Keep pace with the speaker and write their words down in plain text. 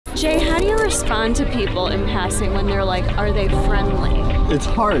Jay, how do you respond to people in passing when they're like, are they friendly? It's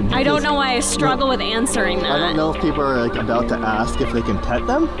hard. I don't know why I struggle with answering that. I don't know if people are like about to ask if they can pet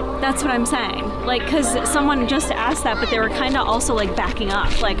them. That's what I'm saying. Like, cause someone just asked that, but they were kind of also like backing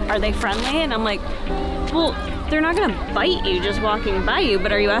up. Like, are they friendly? And I'm like, well, they're not gonna bite you just walking by you,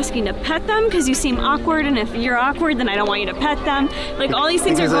 but are you asking to pet them? Because you seem awkward, and if you're awkward, then I don't want you to pet them. Like, all these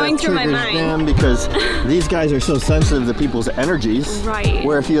things are going through my mind. Them because these guys are so sensitive to people's energies. Right.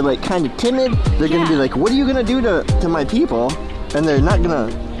 Where if you're like kind of timid, they're gonna be like, what are you gonna do to my people? And they're not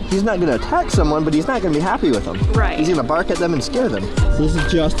gonna, he's not gonna attack someone, but he's not gonna be happy with them. Right. He's gonna bark at them and scare them. So this is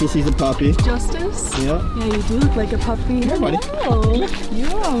Justice, he's a puppy. Justice? Yeah. Yeah, you do look like a puppy. Hey, buddy. Hello.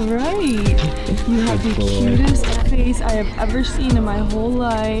 You're alright. You have the cutest face I have ever seen in my whole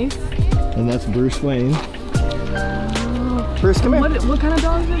life. And that's Bruce Wayne. Oh. Bruce, come here. What kind of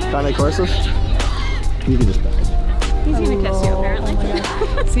dogs are they? Cane Corsos. You can just pet. He's gonna kiss you, apparently.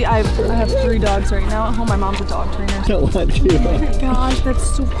 Oh see, I have 3 dogs right now at home. My mom's a dog trainer. Don't want to. Oh my gosh,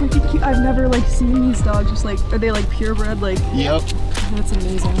 that's so freaking cute. I've never like seen these dogs. Just like, are they like purebred? Like, yep. That's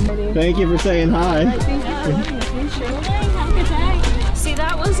amazing. Thank you for saying hi. Thank you. Have a good day. See,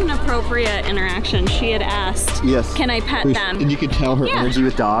 that was an appropriate interaction. She had asked, yes. Can I pet them? And you could tell her energy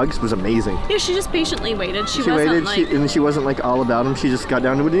with dogs was amazing. Yeah, she just patiently waited. She wasn't waited, like... and she wasn't like all about him. She just got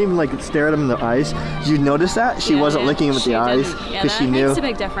down and didn't even like stare at him in the eyes. Did you notice that? She wasn't looking him with the eyes because she knew. Makes a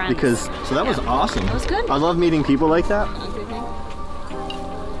big difference. Because, so that was awesome. That was good. I love meeting people like that.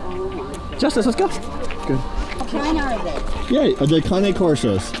 Justice, let's go. Good. What kind are they? Yeah, the Cane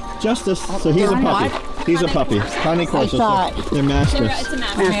Corsos. Justice, so he's a puppy. He's a puppy. Cane Corso. They're mastiffs. It's a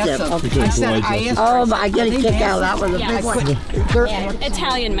mastiff. Good boy. Oh, I get a kick out. That was a big one.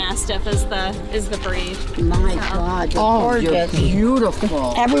 Italian mastiff is the breed. My God, they're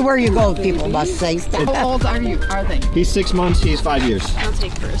beautiful. Everywhere you go, people must say stuff. How old are they? He's 6 months. He's 5 years. I'll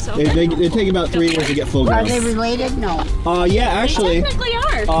take Bruce. They take about 3 years to get full grown. Are they related? No. Yeah, actually. They technically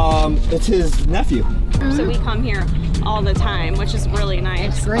are. It's his nephew. So we come here all the time, which is really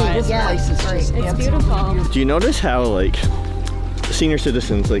nice. It's great. Yeah, It's beautiful. Do you notice how like senior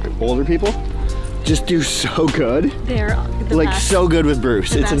citizens, like older people, just do so good? They're the like best. So good with Bruce.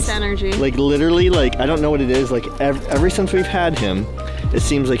 The best energy. Like literally, like I don't know what it is. Like ever since we've had him, it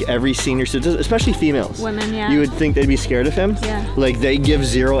seems like every senior citizen, especially females, women, yeah, you would think they'd be scared of him. Yeah. Like they give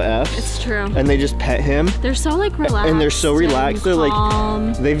 0 Fs. It's true. And they just pet him. They're so like relaxed. And they're so relaxed. They're like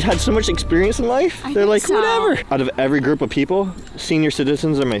they've had so much experience in life. They're like whatever. Out of every group of people, senior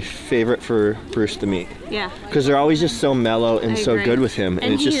citizens are my favorite for Bruce to meet. Yeah. Because they're always just so mellow and so good with him,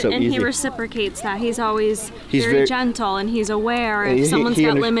 and it's just so easy. And he reciprocates that. He's always very gentle, and he's aware if someone's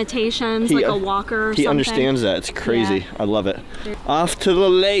got limitations, like a walker or something. He understands that. It's crazy. Yeah. I love it. Off to the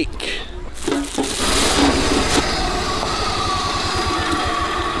lake.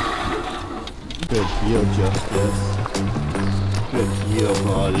 Good deal, Justice. Good deal,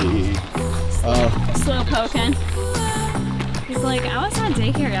 buddy. Slow poking. He's like, I was at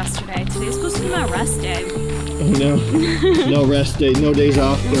daycare yesterday. Today's supposed to be my rest day. No. No rest day. No days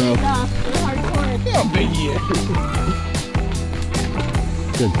off, bro. Yeah, big year.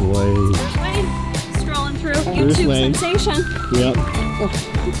 Good boy. Bruce Wayne, strolling through. Bruce YouTube Wayne. sensation. Yep.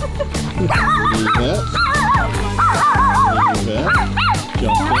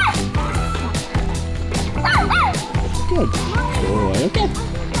 Justice. Good boy. Okay.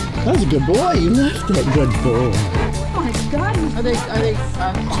 That was a good boy. You left that good boy. Oh my God. Are they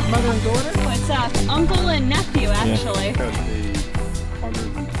mother and daughter? It's uncle and nephew, actually.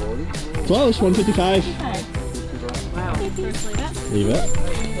 Close, 155. Wow. Leave it.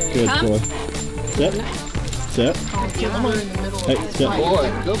 Good boy. Sit. Sit. Hey, sit.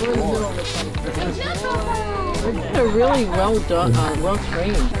 They're really well done, well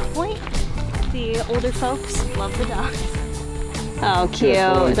trained. Point. The older folks love the dogs. Oh,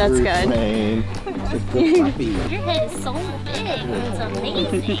 cute. That's good. Your head is so big. It's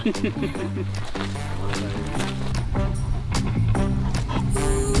amazing.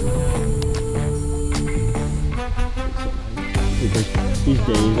 These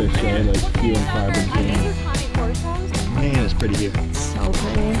days are so like few and far between. Man, it's pretty here. So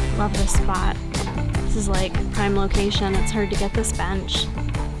pretty. Love this spot. This is like prime location. It's hard to get this bench.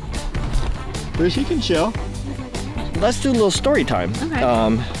 Bruce, you can chill. Let's do a little story time. Okay.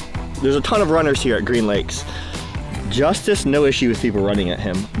 There's a ton of runners here at Green Lakes. Justice, no issue with people running at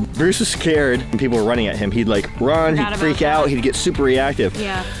him. Bruce is scared when people were running at him. He'd like run, he'd freak out, he'd get super reactive.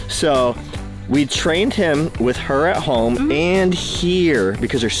 Yeah. So we trained him with her at home and here,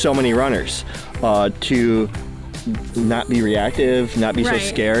 because there's so many runners, to not be reactive, not be so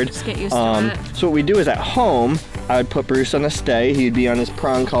scared. Just get used to it. So what we do is at home, I'd put Bruce on a stay. He'd be on his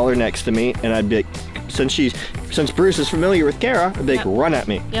prong collar next to me, and I'd be like, since Bruce is familiar with Kara, I'd be like, run at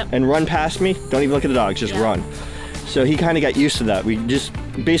me and run past me. Don't even look at the dogs, just run. So he kind of got used to that. We just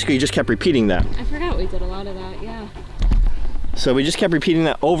basically just kept repeating that. I forgot we did a lot of that, yeah. So we just kept repeating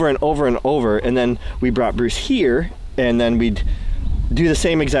that over and over and over, and then we brought Bruce here, and then we'd do the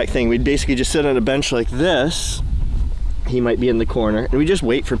same exact thing. We'd basically just sit on a bench like this. He might be in the corner, and we just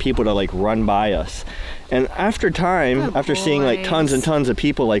wait for people to like run by us. And after time, after seeing like tons and tons of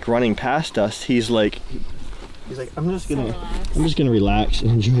people like running past us, he's like, I'm just gonna relax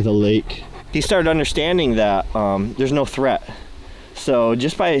and enjoy the lake. He started understanding that there's no threat. So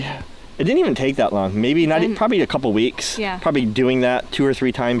just by, it didn't even take that long. Maybe not, probably a couple weeks. Yeah. Probably doing that 2 or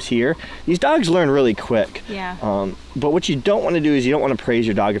 3 times here. These dogs learn really quick. Yeah. But what you don't want to do is you don't want to praise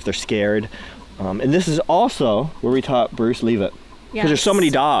your dog if they're scared. And this is also where we taught Bruce leave it. Because there's so many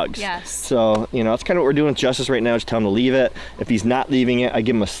dogs. Yes. So, you know, that's kind of what we're doing with Justice right now, is tell him to leave it. If he's not leaving it, I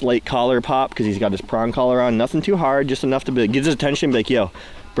give him a slight collar pop because he's got his prong collar on. Nothing too hard, just enough to get his attention. Be like, yo,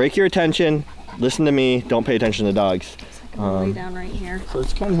 break your attention, listen to me, don't pay attention to dogs. Lay down right here. So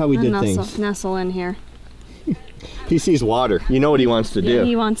it's kind of how we did things. Nestle in here. He sees water. You know what he wants to do.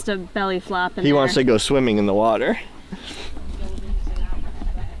 He wants to belly flop in He wants to go swimming in the water.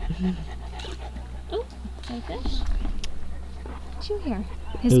 Oh, a fish. Did you hear?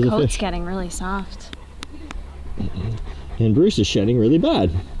 His coat's getting really soft. And Bruce is shedding really bad.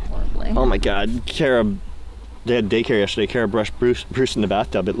 Horribly. Oh my God, Kara, they had daycare yesterday. Kara brushed Bruce in the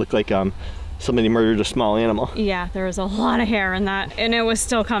bathtub. It looked like somebody murdered a small animal. Yeah, there was a lot of hair in that, and it was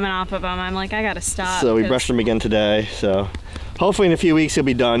still coming off of him. I'm like, I gotta stop. So we brushed him again today. So hopefully in a few weeks he'll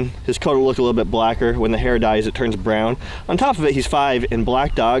be done. His coat will look a little bit blacker. When the hair dies, it turns brown. On top of it, he's 5, and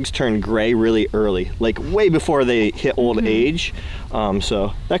black dogs turn gray really early, like way before they hit old age.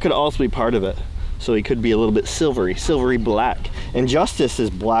 So that could also be part of it. So he could be a little bit silvery black. And Justice is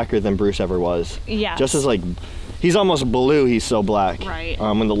blacker than Bruce ever was. Yeah. Justice, like, he's almost blue, he's so black. Right.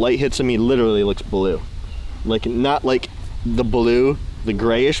 When the light hits him, he literally looks blue. Like, not like the blue, the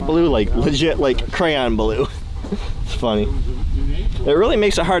grayish blue, like legit like crayon blue. It's funny. It really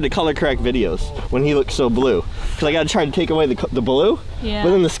makes it hard to color correct videos when he looks so blue. Because I gotta try to take away the blue, but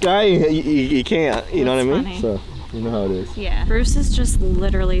in the sky, you can't, you know what I mean? Funny. So, you know how it is. Yeah. Bruce is just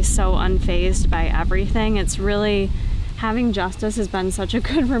literally so unfazed by everything. It's really, having Justice has been such a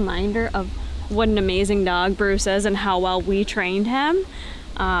good reminder of what an amazing dog Bruce is and how well we trained him.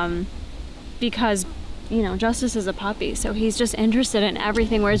 Because, you know, Justice is a puppy, so he's just interested in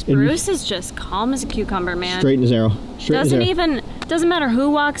everything, whereas Bruce is just calm as a cucumber, man. Straight in his arrow. Doesn't matter who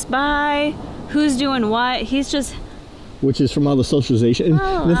walks by, who's doing what, he's just... Which is from all the socialization.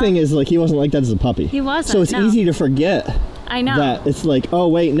 And the thing is, like, he wasn't like that as a puppy. He wasn't, so it's easy to forget. I know. That it's like, oh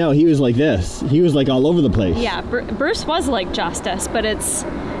wait, no, he was like this. He was like all over the place. Yeah, Bruce was like Justice, but it's,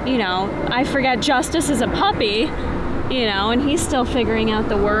 you know, I forget Justice is a puppy, you know, and he's still figuring out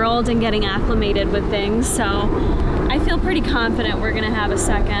the world and getting acclimated with things. So I feel pretty confident we're gonna have a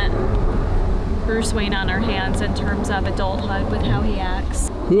second Bruce Wayne on our hands in terms of adulthood with how he acts.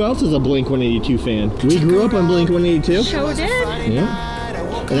 Who else is a Blink-182 fan? We grew up on Blink-182. Sure did.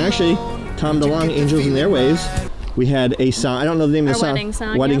 Yeah. And actually, Tom DeLonge, Angels in Their Ways, we had a song. I don't know the name of the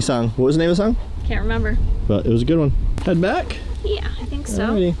song. Wedding song. What was the name of the song? Can't remember. But it was a good one. Head back? Yeah, I think so.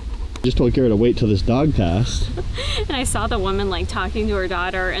 Alrighty. Just told Kara to wait till this dog passed. And I saw the woman like talking to her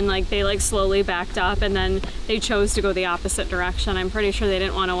daughter, and like they like slowly backed up, and then they chose to go the opposite direction. I'm pretty sure they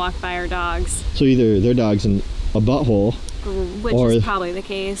didn't want to walk by our dogs. So either their dog's in a butthole, which is probably the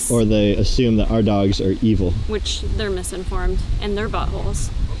case, or they assume that our dogs are evil, which they're misinformed, and they're buttholes.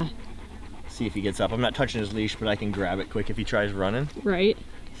 See if he gets up. I'm not touching his leash, but I can grab it quick if he tries running. Right.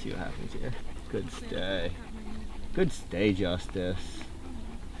 See what happens here. Good stay. Good stay, Justice.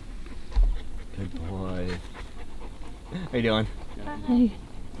 Good boy. How you doing? Hey.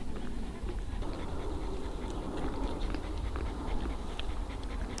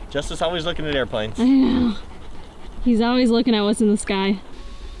 Justice always looking at airplanes. I know. He's always looking at what's in the sky.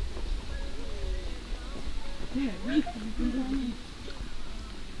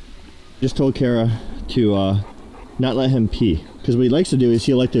 Just told Kara to not let him pee, because what he likes to do is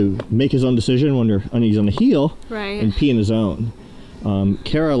he'll like to make his own decision when he's on the heel, right, and pee in his own.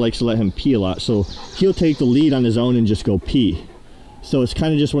 Kara likes to let him pee a lot, so he'll take the lead on his own and just go pee. So it's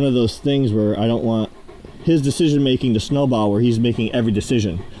kind of just one of those things where I don't want his decision making to snowball where he's making every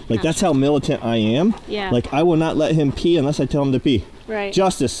decision. Like, gotcha. That's how militant I am. Yeah. Like, I will not let him pee unless I tell him to pee. Right.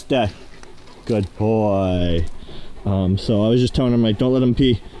 Justice, stay. Good boy. So I was just telling him, like, don't let him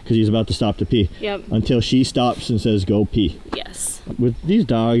pee because he's about to stop to pee. Yep. Until she stops and says, go pee. Yes. With these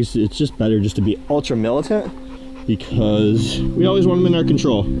dogs, it's just better just to be ultra militant because we always want them in our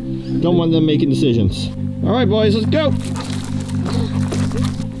control. Don't want them making decisions. All right, boys, let's go.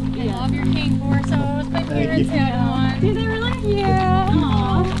 I love your Cane Corsos. My parents had one. Do they really? Yeah.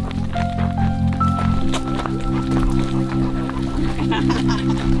 Aww.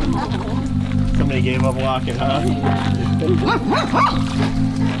 Somebody gave up walking, huh?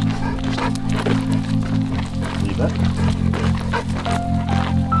 Leave it.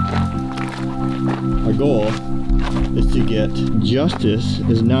 Our goal is to get Justice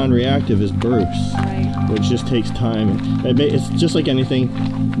as non-reactive as Bruce, which just takes time. It's just like anything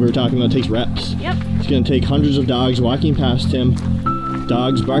we were talking about, it takes reps. Yep. It's going to take hundreds of dogs walking past him,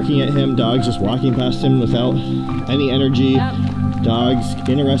 dogs barking at him, dogs just walking past him without any energy, dogs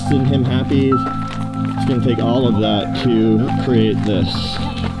interested in him, happy. It's going to take all of that to create this,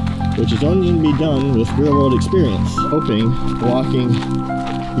 which is only going to be done with real-world experience. Hoping, walking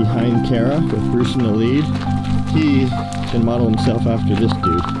behind Kara with Bruce in the lead, he can model himself after this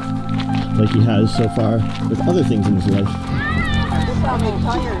dude, like he has so far with other things in his life.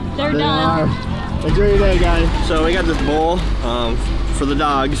 They're done. Enjoy your day, guys. So we got this bowl for the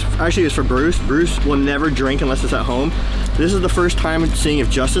dogs. Actually, it's for Bruce. Bruce will never drink unless it's at home. This is the first time seeing if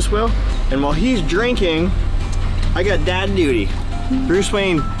Justice will. And while he's drinking, I got dad duty. Bruce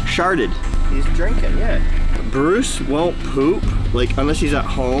Wayne sharded. He's drinking, yeah. Bruce won't poop, like unless he's at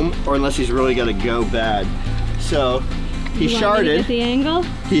home or unless he's really gotta go bad. So he sharded. Get the angle?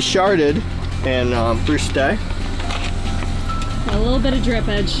 He sharded, and Bruce stay. A little bit of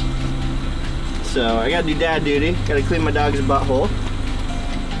drippage. So I gotta do dad duty. Gotta clean my dog's butthole.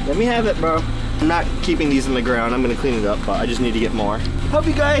 Let me have it, bro. I'm not keeping these in the ground. I'm gonna clean it up, but I just need to get more. Hope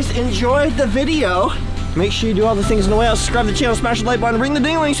you guys enjoyed the video. Make sure you do all the things in the way. Subscribe to the channel, smash the like button, ring the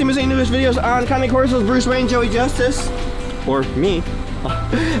ding-a-ling so you miss any newest videos on Cane Corso, Bruce Wayne, Joey Justice, or me.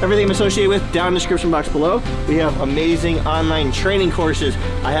 Everything I'm associated with down in the description box below. We have amazing online training courses.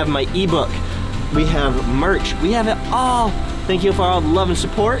 I have my ebook. We have merch. We have it all. Thank you for all the love and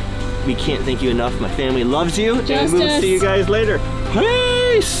support. We can't thank you enough. My family loves you. And we will see you guys later.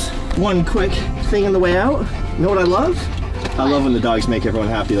 Peace! One quick thing on the way out. You know what I love? I love when the dogs make everyone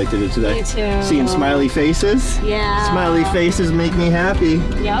happy like they did today. Me too. Seeing smiley faces. Yeah. Smiley faces make me happy.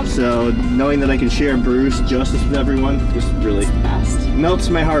 Yep. So knowing that I can share Bruce Justice with everyone just really melts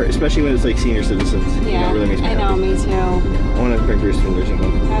my heart, especially when it's like senior citizens. Yeah. You know, it really makes me happy. I know, me too. I want to bring Bruce to the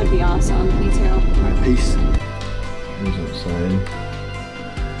home. That would be awesome. Me too. Alright, peace. He's outside.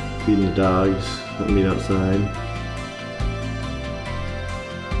 Feeding the dogs. Let me outside.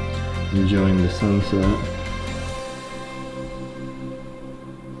 Enjoying the sunset.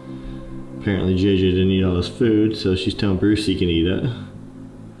 Apparently JJ didn't eat all his food, so she's telling Bruce he can eat it.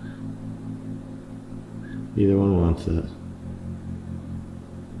 Neither one wants it.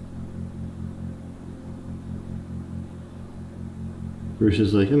 Bruce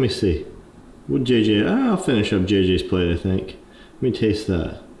is like, let me see. What JJ, I'll finish up JJ's plate, I think. Let me taste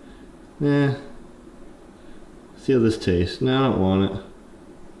that. Eh. See how this tastes. No, I don't want it.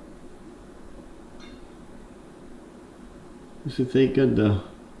 This would taste good though.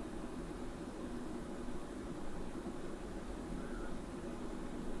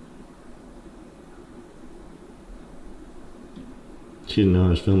 She didn't know I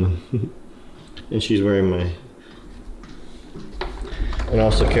was filming. And she's wearing my... And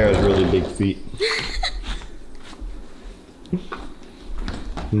also Kara's really big feet.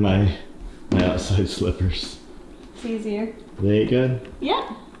 my outside slippers. It's easier. They ain't good?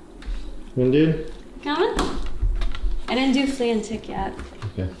 Yeah. Wanna do? Coming? I didn't do flea and tick yet.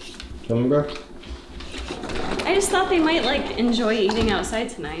 Okay. Coming, bro? I just thought they might like enjoy eating outside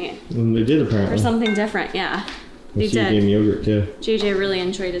tonight. And they did apparently. Or something different, yeah. They She gave him did. yogurt too. JJ really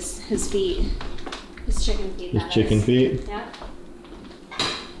enjoyed his feet. His chicken feet. His chicken feet? Yeah.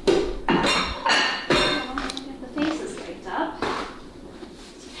 Get the faces wiped up.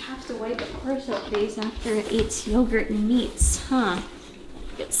 You have to wipe a Corso face after it eats yogurt and meats, huh?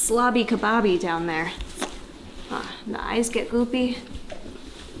 Get slobby kebabby down there. Huh. And the eyes get goopy.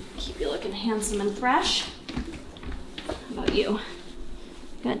 Keep you looking handsome and fresh. How about you?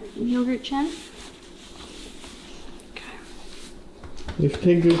 Got yogurt chin? You have to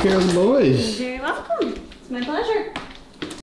take good care of the boys. You're very welcome. It's my pleasure.